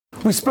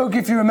We spoke,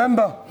 if you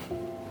remember,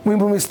 when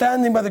we were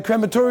standing by the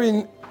crematorium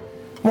in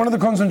one of the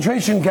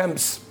concentration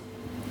camps,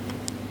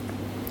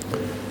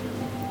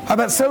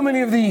 about so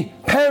many of the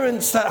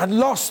parents that had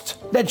lost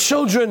their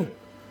children,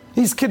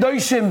 these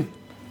Kedoshim.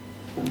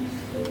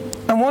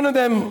 And one of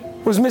them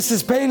was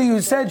Mrs. Paley, who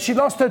said she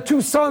lost her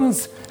 2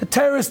 sons, a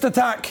terrorist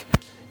attack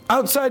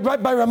outside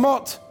right by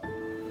Ramot.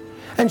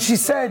 And she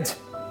said,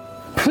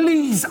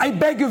 please, I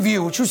beg of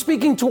you, she was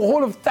speaking to a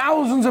hall of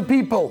thousands of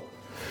people,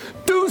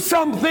 do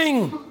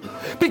something,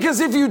 because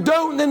if you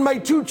don't, then my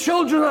 2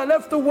 children that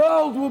left the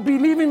world will be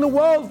leaving the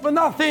world for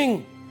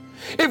nothing.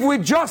 If we're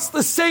just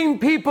the same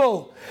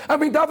people, and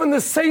we daven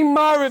the same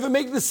Mariv and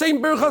make the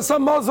same Birchas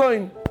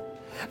HaMazon,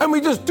 and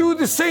we just do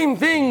the same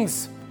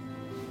things,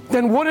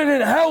 then wouldn't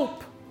it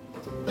help?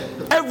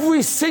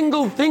 Every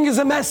single thing is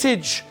a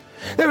message.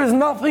 There is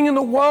nothing in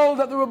the world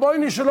that the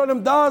Rabbeinu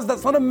Shalom does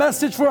that's not a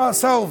message for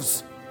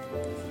ourselves.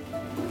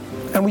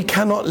 And we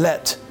cannot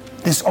let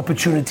this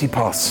opportunity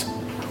pass.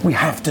 We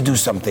have to do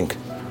something.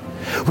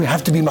 We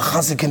have to be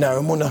machazik in our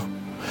emunah.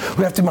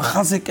 We have to be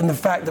machazik in the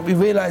fact that we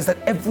realize that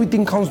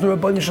everything comes from the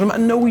Rabbeinu Shalom,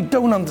 and no, we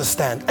don't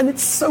understand. And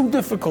it's so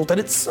difficult, and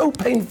it's so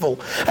painful,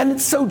 and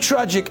it's so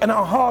tragic, and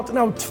our heart and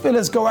our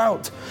tefillahs go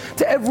out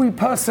to every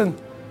person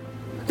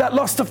that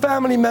lost a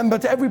family member,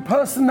 to every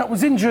person that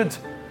was injured,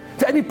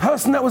 to any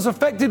person that was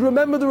affected.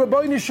 Remember, the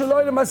Rabbeinu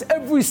Shalom has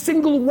every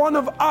single one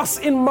of us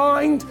in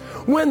mind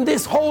when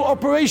this whole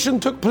operation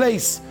took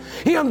place.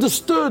 He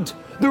understood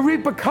the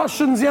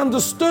repercussions, he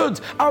understood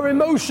our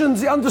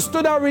emotions, he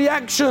understood our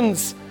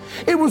reactions.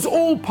 It was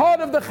all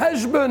part of the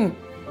cheshbon.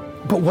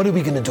 But what are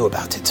we going to do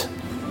about it?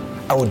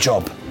 Our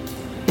job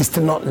is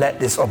to not let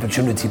this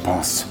opportunity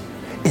pass.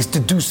 Is to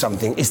do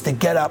something, is to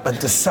get up and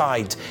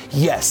decide,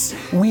 yes,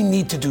 we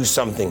need to do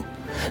something.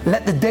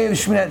 Let the day of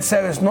Shmini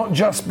Atzeres not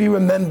just be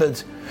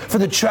remembered for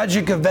the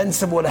tragic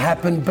events of what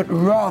happened, but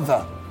rather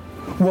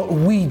what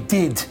we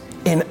did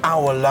in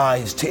our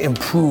lives to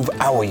improve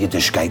our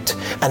Yiddishkeit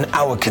and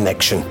our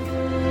connection.